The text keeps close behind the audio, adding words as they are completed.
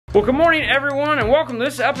Well, good morning everyone and welcome to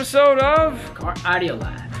this episode of Car Audio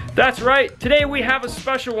Lab. That's right, today we have a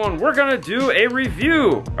special one. We're gonna do a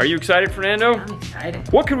review. Are you excited, Fernando? I'm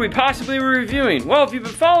excited. What could we possibly be reviewing? Well, if you've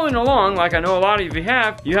been following along, like I know a lot of you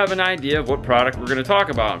have an idea of what product we're gonna talk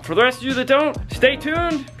about. For the rest of you that don't, stay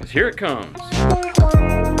tuned, because here it comes.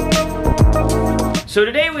 So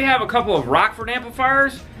today we have a couple of Rockford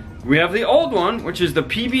amplifiers. We have the old one, which is the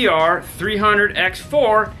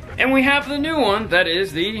PBR400x4, and we have the new one, that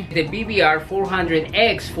is the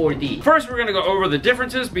PBR400x4d. First, we're gonna go over the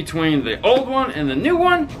differences between the old one and the new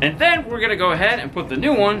one, and then we're gonna go ahead and put the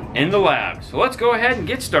new one in the lab. So let's go ahead and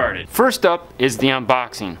get started. First up is the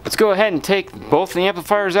unboxing. Let's go ahead and take both the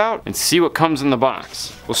amplifiers out and see what comes in the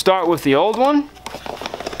box. We'll start with the old one.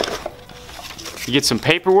 You get some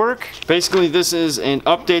paperwork. Basically, this is an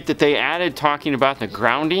update that they added talking about the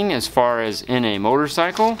grounding as far as in a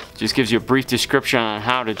motorcycle. Just gives you a brief description on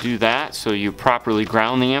how to do that so you properly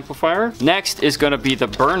ground the amplifier. Next is going to be the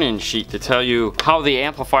burn-in sheet to tell you how the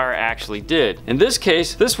amplifier actually did. In this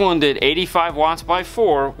case, this one did 85 watts by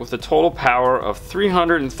 4 with a total power of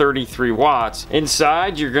 333 watts.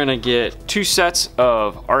 Inside, you're going to get 2 sets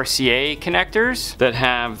of RCA connectors that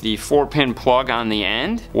have the 4-pin plug on the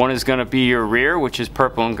end. One is going to be your rear, which is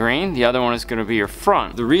purple and green. The other one is going to be your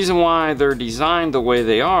front. The reason why they're designed the way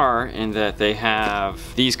they are, in that they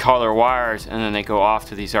have these color wires and then they go off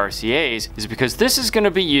to these RCAs, is because this is going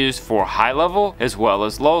to be used for high level as well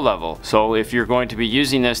as low level. So if you're going to be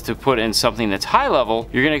using this to put in something that's high level,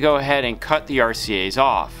 you're going to go ahead and cut the RCAs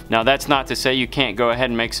off. Now that's not to say you can't go ahead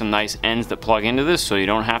and make some nice ends that plug into this, so you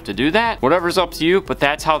don't have to do that. Whatever's up to you, but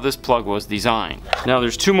that's how this plug was designed. Now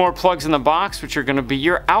there's 2 more plugs in the box, which are going to be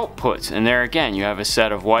your outputs, and there again you have a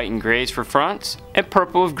set of white and grays for fronts and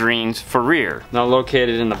purple with greens for rear. Now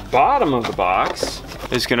located in the bottom of the box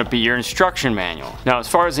is going to be your instruction manual. Now as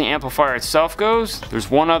far as the amplifier itself goes,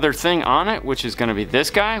 there's one other thing on it, which is going to be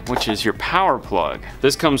this guy, which is your power plug.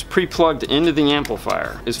 This comes pre-plugged into the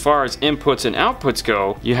amplifier. As far as inputs and outputs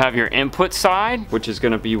go, you have your input side, which is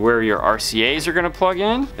going to be where your RCAs are going to plug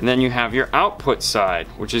in, and then you have your output side,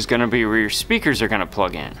 which is going to be where your speakers are going to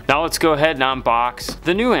plug in. Now let's go ahead and unbox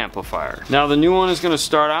the new amplifier. Now the new one is going to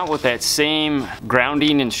start out with that same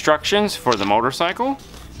grounding instructions for the motorcycle.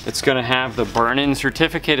 It's going to have the burn-in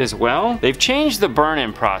certificate as well. They've changed the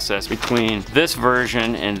burn-in process between this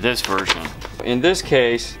version and this version. In this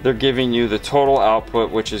case, they're giving you the total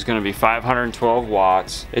output, which is going to be 512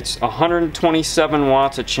 watts. It's 127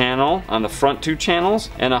 watts a channel on the front 2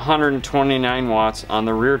 channels and 129 watts on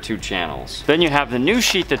the rear 2 channels. Then you have the new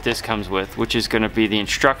sheet that this comes with, which is going to be the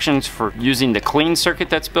instructions for using the clean circuit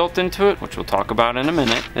that's built into it, which we'll talk about in a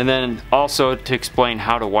minute, and then also to explain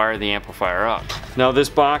how to wire the amplifier up. Now this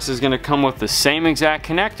box is going to come with the same exact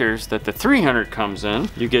connectors that the 300 comes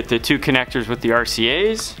in. You get the 2 connectors with the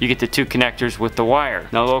RCAs, you get the 2 connectors with the wire.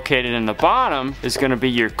 Now located in the bottom is going to be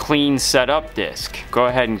your clean setup disc. Go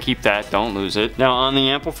ahead and keep that, don't lose it. Now on the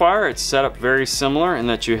amplifier, it's set up very similar in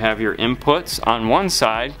that you have your inputs on one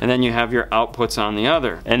side and then you have your outputs on the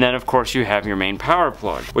other. And then of course you have your main power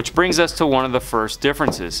plug, which brings us to one of the first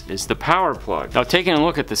differences, is the power plug. Now taking a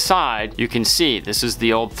look at the side, you can see this is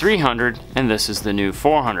the old 300 and this is the new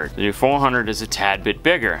 400. The new 400 is a tad bit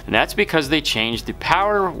bigger, and that's because they changed the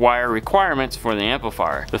power wire requirements for the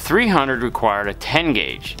amplifier. The 300 required a 10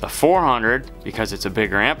 gauge. The 400, because it's a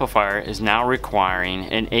bigger amplifier, is now requiring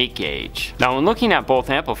an 8 gauge. Now when looking at both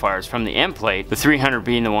amplifiers from the end plate, the 300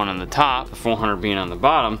 being the one on the top, the 400 being on the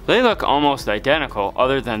bottom, they look almost identical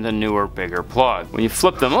other than the newer, bigger plug. When you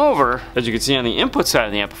flip them over, as you can see on the input side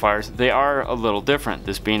of the amplifiers, they are a little different.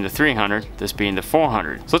 This being the 300, this being the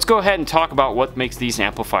 400. So let's go ahead and talk about what makes these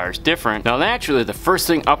amplifiers different. Now naturally, the first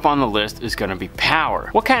thing up on the list is going to be power.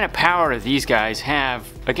 What kind of power do these guys have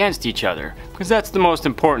against each other? Because that's the most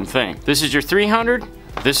important thing. This is your 300.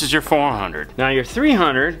 This is your 400. Now your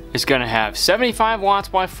 300 is going to have 75 watts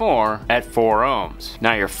by 4 at 4 ohms.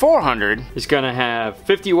 Now your 400 is going to have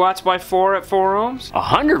 50 watts by 4 at 4 ohms,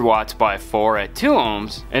 100 watts by 4 at 2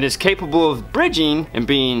 ohms, and is capable of bridging and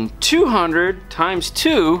being 200 times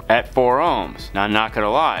 2 at 4 ohms. Now I'm not going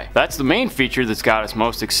to lie, that's the main feature that's got us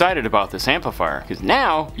most excited about this amplifier, because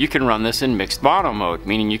now you can run this in mixed mono mode,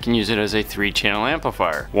 meaning you can use it as a 3-channel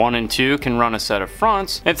amplifier. 1 and 2 can run a set of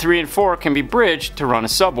fronts, and 3 and 4 can be bridged to run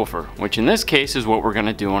a subwoofer, which in this case is what we're going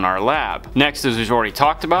to do in our lab. Next, as we've already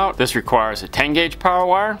talked about, this requires a 10 gauge power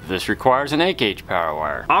wire, this requires an 8 gauge power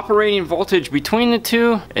wire. Operating voltage between the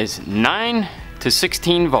two is 9 to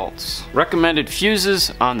 16 volts. Recommended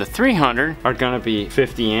fuses on the 300 are going to be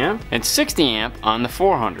 50 amp and 60 amp on the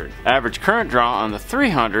 400. Average current draw on the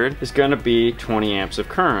 300 is going to be 20 amps of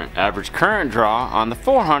current. Average current draw on the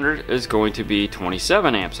 400 is going to be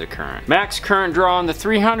 27 amps of current. Max current draw on the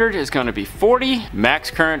 300 is going to be 40.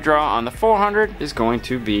 Max current draw on the 400 is going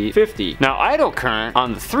to be 50. Now idle current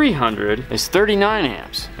on the 300 is 39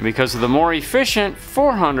 amps. And because of the more efficient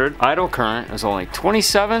 400, idle current is only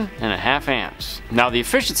 27.5 amps. Now the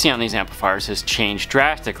efficiency on these amplifiers has changed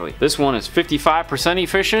drastically. This one is 55%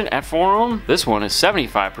 efficient at 4 ohm. This one is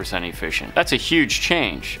 75% efficient. That's a huge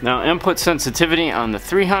change. Now input sensitivity on the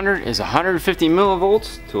 300 is 150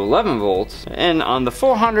 millivolts to 11 volts, and on the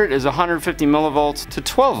 400 is 150 millivolts to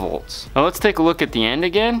 12 volts. Now let's take a look at the end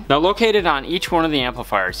again. Now located on each one of the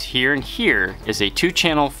amplifiers here and here is a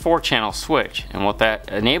 2-channel 4-channel switch, and what that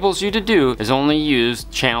enables you to do is only use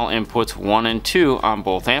channel inputs 1 and 2 on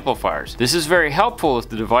both amplifiers. This is very helpful if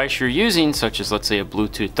the device you're using, such as let's say a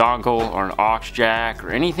Bluetooth dongle or an aux jack or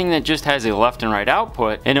anything that just has a left and right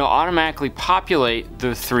output, and it'll automatically populate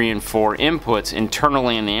the 3 and 4 inputs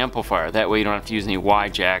internally in the amplifier. That way you don't have to use any Y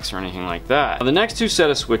jacks or anything like that. Now, the next 2 set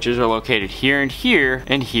of switches are located here and here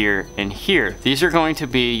and here and here. These are going to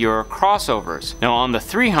be your crossovers. Now on the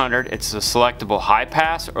 300 it's a selectable high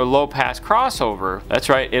pass or low pass crossover. That's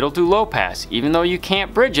right, it'll do low pass. Even though you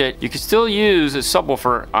can't bridge it, you can still use a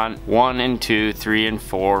subwoofer on 1 and 2, 3 and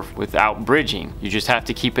 4 without bridging. You just have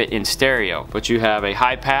to keep it in stereo. But you have a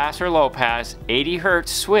high pass or low pass 80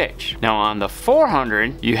 hertz switch. Now on the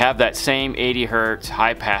 400 you have that same 80 hertz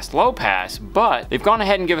high pass low pass, but they've gone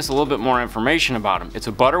ahead and give us a little bit more information about them. It's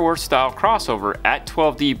a Butterworth style crossover at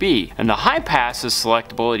 12 dB, and the high pass is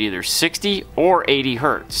selectable at either 60 or 80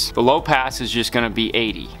 hertz. The low pass is just going to be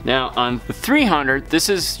 80. Now on the 300, this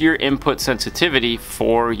is your input sensitivity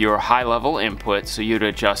for your high level input, so you'd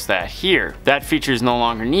adjust that here. That feature is no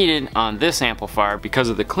longer needed on this amplifier because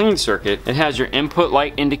of the clean circuit. It has your input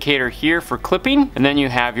light indicator here for clipping, and then you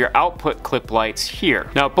have your output clip lights here.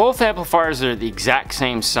 Now both amplifiers are the exact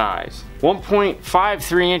same size.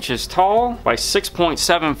 1.53 inches tall by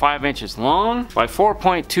 6.75 inches long by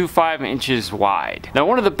 4.25 inches wide. Now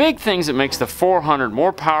one of the big things that makes the 400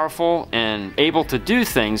 more powerful and able to do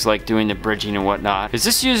things like doing the bridging and whatnot is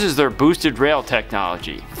this uses their boosted rail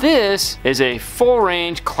technology. This is a full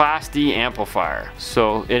range Class D amplifier,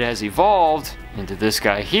 so it has evolved into this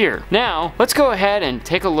guy here. Now let's go ahead and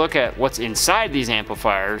take a look at what's inside these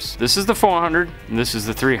amplifiers. This is the 400 and this is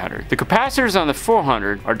the 300. The capacitors on the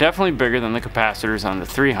 400 are definitely bigger than the capacitors on the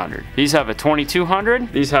 300. These have a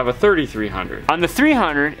 2200, these have a 3300. On the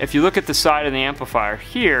 300, if you look at the side of the amplifier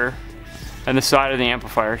here and the side of the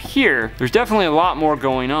amplifier here, there's definitely a lot more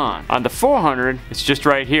going on. On the 400, it's just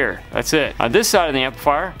right here. That's it. On this side of the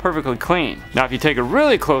amplifier, perfectly clean. Now if you take a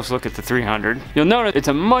really close look at the 300, you'll notice it's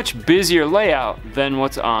a much busier layout than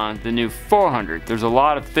what's on the new 400. There's a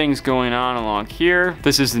lot of things going on along here.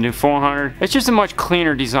 This is the new 400. It's just a much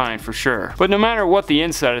cleaner design for sure. But no matter what the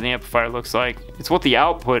inside of the amplifier looks like, it's what the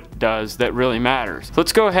output does that really matters. So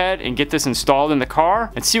let's go ahead and get this installed in the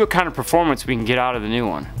car and see what kind of performance we can get out of the new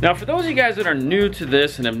one. Now for those of you guys that are new to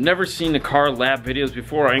this and have never seen the car lab videos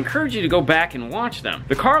before, I encourage you to go back and watch them.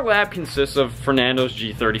 The car lab consists of Fernando's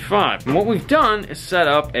G35, and what we've done is set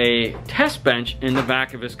up a test bench in the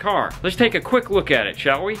back of his car. Let's take a quick look at it,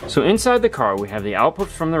 shall we? So inside the car we have the output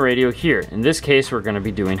from the radio here. In this case we're going to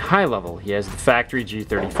be doing high level. He has the factory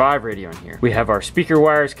G35 radio in here. We have our speaker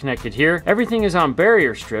wires connected here. Everything is on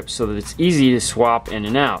barrier strips so that it's easy to swap in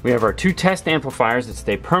and out. We have our 2 test amplifiers that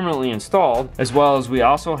stay permanently installed, as well as we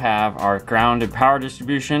also have our ground and power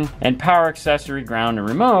distribution and power accessory ground and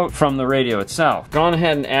remote from the radio itself. Gone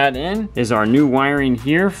ahead and add in is our new wiring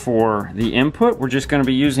here for the input. We're just going to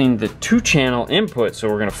be using the 2-channel input, so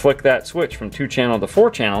we're going to flick that switch from 2-channel to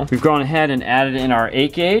 4-channel. We've gone ahead and added in our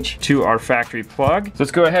 8 gauge to our factory plug. So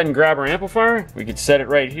let's go ahead and grab our amplifier. We can set it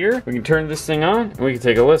right here. We can turn this thing on and we can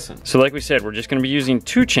take a listen. So like we said, we're just going to be using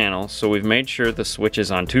 2 channels, so we've made sure the switch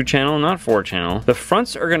is on 2-channel, not 4-channel. The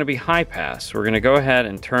fronts are going to be high pass. We're going to go ahead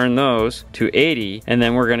and turn those to 80, and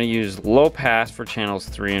then we're going to use low pass for channels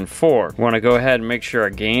 3 and 4. We want to go ahead and make sure our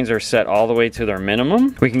gains are set all the way to their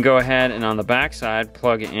minimum. We can go ahead and on the back side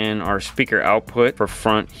plug in our speaker output for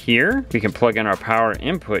front here. We can plug in our power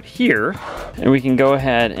input here, and we can go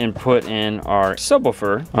ahead and put in our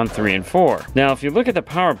subwoofer on 3 and 4. Now if you look at the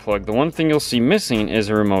power plug, the one thing you'll see missing is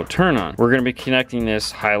a remote turn on. We're going to be connecting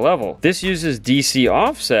this high level. This uses DC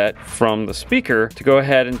offset from the speaker to go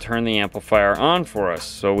ahead and turn the amplifier on for us,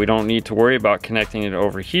 so we don't need to worry about connecting it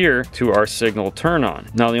over here to our signal turn on.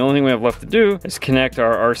 Now the only thing we have left to do is connect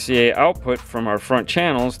our RCA output from our front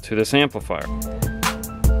channels to this amplifier.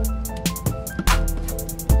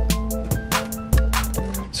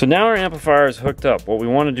 So now our amplifier is hooked up. What we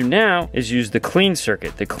want to do now is use the clean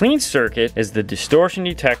circuit. The clean circuit is the distortion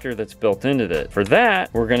detector that's built into it. For that,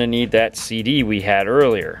 we're gonna need that CD we had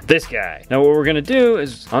earlier. This guy. Now what we're gonna do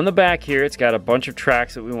is, on the back here, it's got a bunch of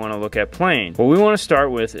tracks that we wanna look at playing. What we wanna start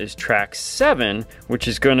with is track 7, which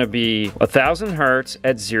is gonna be 1000 hertz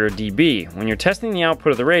at 0 dB. When you're testing the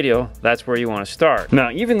output of the radio, that's where you wanna start. Now,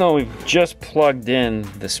 even though we've just plugged in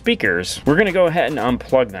the speakers, we're gonna go ahead and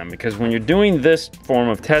unplug them, because when you're doing this form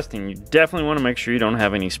of testing, you definitely wanna make sure you don't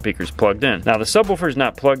have any speakers plugged in. Now, the subwoofer is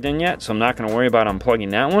not plugged in yet, so I'm not gonna worry about unplugging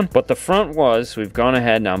that one, but the front was, so we've gone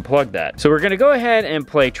ahead and unplugged that. So we're gonna go ahead and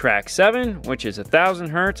play track 7, which is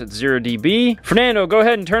 1000 hertz at 0 dB. Fernando, go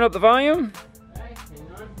ahead and turn up the volume. Okay, hang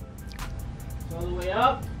on. It's all the way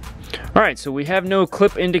up. All right, so we have no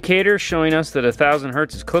clip indicator showing us that 1000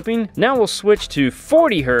 hertz is clipping. Now we'll switch to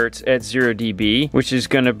 40 hertz at 0 dB, which is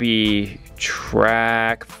gonna be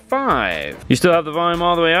track 5. You still have the volume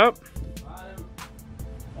all the way up?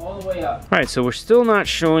 All the way up. All right, so we're still not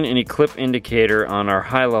showing any clip indicator on our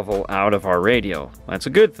high level out of our radio. That's a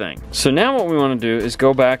good thing. So now what we want to do is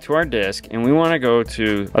go back to our disc, and we want to go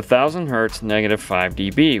to 1000 hertz -5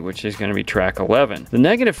 dB, which is going to be track 11. The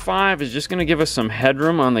 -5 is just going to give us some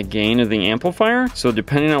headroom on the gain of the amplifier. So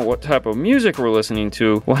depending on what type of music we're listening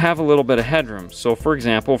to, we'll have a little bit of headroom. So for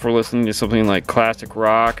example, if we're listening to something like classic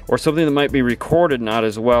rock or something that might be recorded not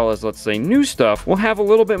as well as, let's say, new stuff, we'll have a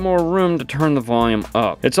little bit more room to turn the volume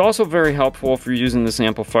up. It's also very helpful if you're using this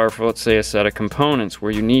amplifier for, let's say, a set of components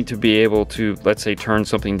where you need to be able to, let's say, turn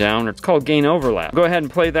something down. It's called gain overlap. Go ahead and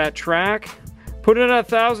play that track. Put it at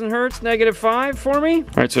 1000 hertz -5 for me. All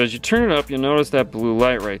right, so as you turn it up, you'll notice that blue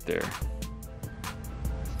light right there.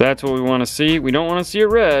 That's what we want to see. We don't want to see it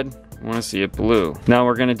red. I want to see it blue. Now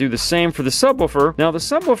we're going to do the same for the subwoofer. Now the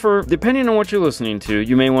subwoofer, depending on what you're listening to,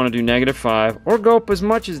 you may want to do -5 or go up as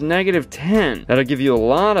much as -10. That'll give you a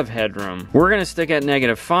lot of headroom. We're going to stick at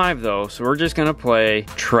 -5 though, so we're just going to play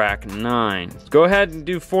track 9. Go ahead and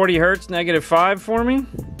do 40 hertz -5 for me.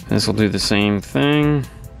 This will do the same thing.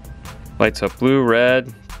 Lights up blue,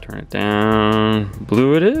 red, turn it down,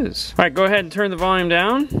 blue it is. All right, go ahead and turn the volume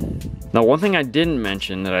down. Now one thing I didn't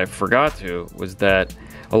mention that I forgot to was that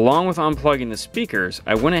along with unplugging the speakers,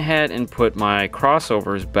 I went ahead and put my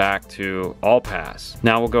crossovers back to all pass.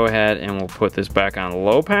 Now we'll go ahead and we'll put this back on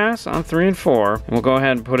low pass on 3 and 4, and we'll go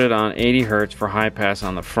ahead and put it on 80 hertz for high pass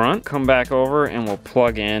on the front. Come back over and we'll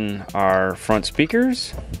plug in our front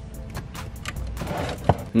speakers.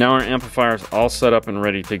 Now our amplifier is all set up and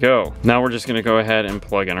ready to go. Now we're just gonna go ahead and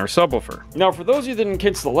plug in our subwoofer. Now for those of you that didn't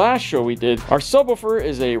catch the last show we did, our subwoofer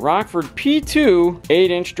is a Rockford P2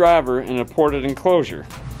 8-inch driver in a ported enclosure.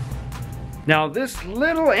 Now this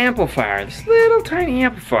little amplifier, this little tiny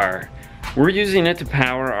amplifier, we're using it to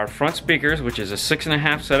power our front speakers, which is a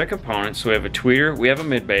 6.5 set of components. So we have a tweeter, we have a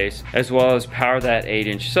mid bass, as well as power that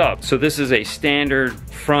 8-inch sub. So this is a standard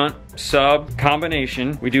front sub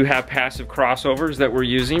combination. We do have passive crossovers that we're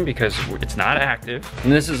using because it's not active.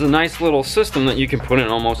 And this is a nice little system that you can put in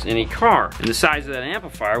almost any car. And the size of that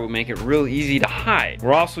amplifier will make it real easy to hide.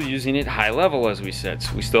 We're also using it high level, as we said.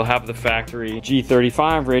 So we still have the factory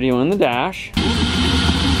G35 radio in the dash.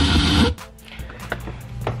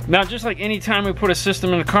 Now, just like any time we put a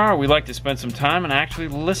system in a car, we like to spend some time and actually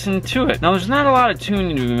listen to it. Now, there's not a lot of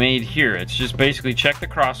tuning to be made here. It's just basically check the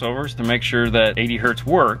crossovers to make sure that 80 hertz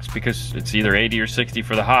works, because it's either 80 or 60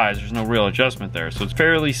 for the highs. There's no real adjustment there. So it's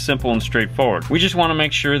fairly simple and straightforward. We just want to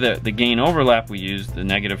make sure that the gain overlap we use, the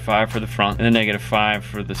 -5 for the front and the -5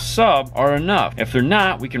 for the sub, are enough. If they're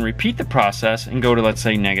not, we can repeat the process and go to, let's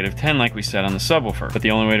say, -10 like we said on the subwoofer. But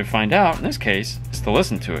the only way to find out, in this case, is to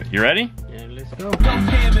listen to it. You ready? Yeah, let's go.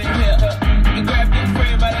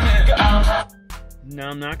 No,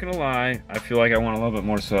 I'm not gonna lie. I feel like I want a little bit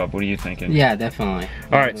more sub. What are you thinking? Yeah, definitely.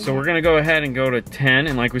 All right, so we're gonna go ahead and go to 10,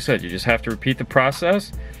 and like we said, you just have to repeat the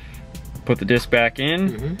process. Put the disc back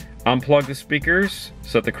in, unplug the speakers,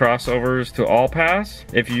 set the crossovers to all pass.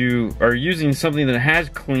 If you are using something that has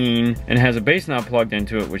clean and has a bass knob plugged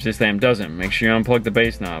into it, which this amp doesn't, make sure you unplug the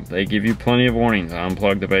bass knob. They give you plenty of warnings.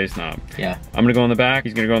 Unplug the bass knob. Yeah. I'm gonna go in the back,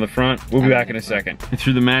 he's gonna go in the front. We'll be back in a second. And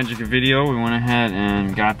through the magic of video, we went ahead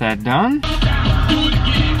and got that done.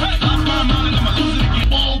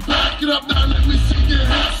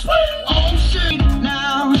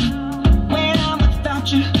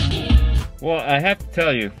 Well, I have to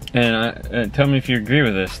tell you, and tell me if you agree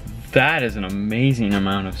with this, that is an amazing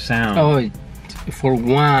amount of sound. Oh, for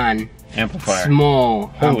one amplifier. Small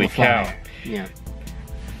Holy amplifier. cow. Yeah.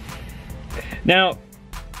 Now,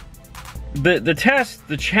 the test,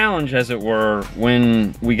 the challenge as it were,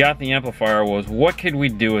 when we got the amplifier was, what could we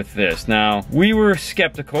do with this? Now, we were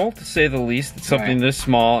skeptical, to say the least. It's something this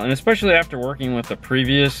small, and especially after working with the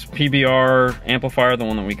previous PBR amplifier, the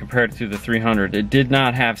one that we compared it to, the 300, it did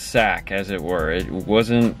not have sack, as it were. It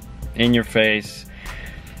wasn't in your face.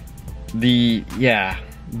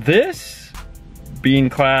 This being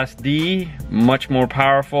class D, much more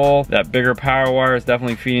powerful. That bigger power wire is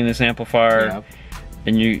definitely feeding this amplifier. Yep.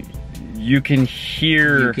 And you can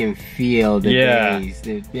hear, you can feel the bass.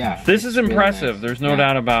 This is impressive. Really nice. There's no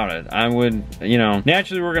doubt about it. I would, you know,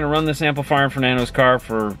 naturally we're gonna run this amplifier in Fernando's car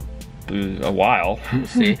for a while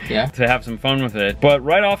See, yeah, to have some fun with it. But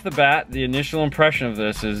right off the bat, the initial impression of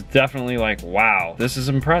this is definitely like, wow, this is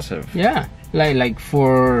impressive. Yeah. Like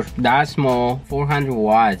for that small, 400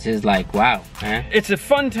 watts is like, wow, man. It's a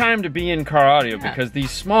fun time to be in car audio because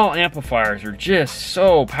these small amplifiers are just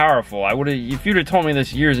so powerful. I would have, if you'd have told me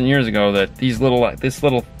this years and years ago that this little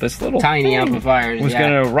tiny amplifiers was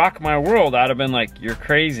gonna rock my world, I'd have been like, you're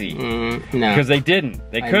crazy. No, because they didn't.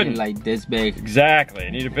 They couldn't. Like this big. Exactly. I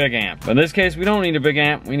need a big amp. But in this case, we don't need a big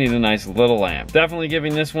amp. We need a nice little amp. Definitely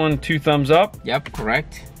giving this one 2 thumbs up. Yep,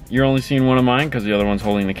 correct. You're only seeing one of mine because the other one's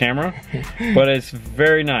holding the camera, but it's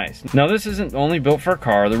very nice. Now this isn't only built for a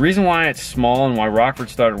car. The reason why it's small and why Rockford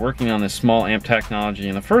started working on this small amp technology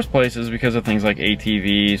in the first place is because of things like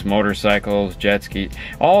ATVs, motorcycles, jet skis,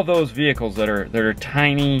 all those vehicles that are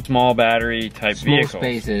tiny, small battery type vehicles. Small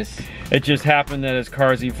spaces. It just happened that as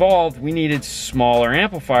cars evolved, we needed smaller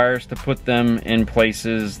amplifiers to put them in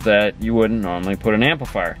places that you wouldn't normally put an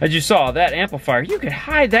amplifier. As you saw, that amplifier, you could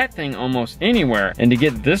hide that thing almost anywhere, and to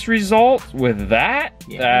get this result with that,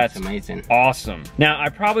 that's amazing. Awesome. Now, I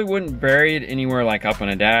probably wouldn't bury it anywhere like up on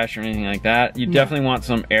a dash or anything like that. You definitely want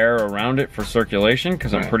some air around it for circulation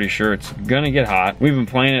because I'm pretty sure it's gonna get hot. We've been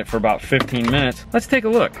playing it for about 15 minutes. Let's take a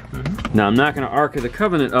look. Now, I'm not gonna Ark of the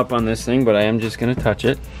Covenant up on this thing, but I am just gonna touch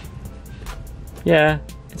it. Yeah,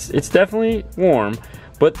 it's definitely warm.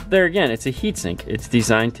 But there again, it's a heatsink. It's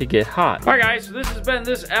designed to get hot. All right, guys, so this has been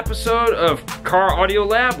this episode of Car Audio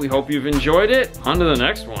Lab. We hope you've enjoyed it. On to the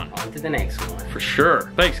next one. On to the next one. For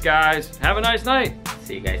sure. Thanks, guys. Have a nice night.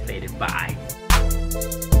 See you guys later. Bye.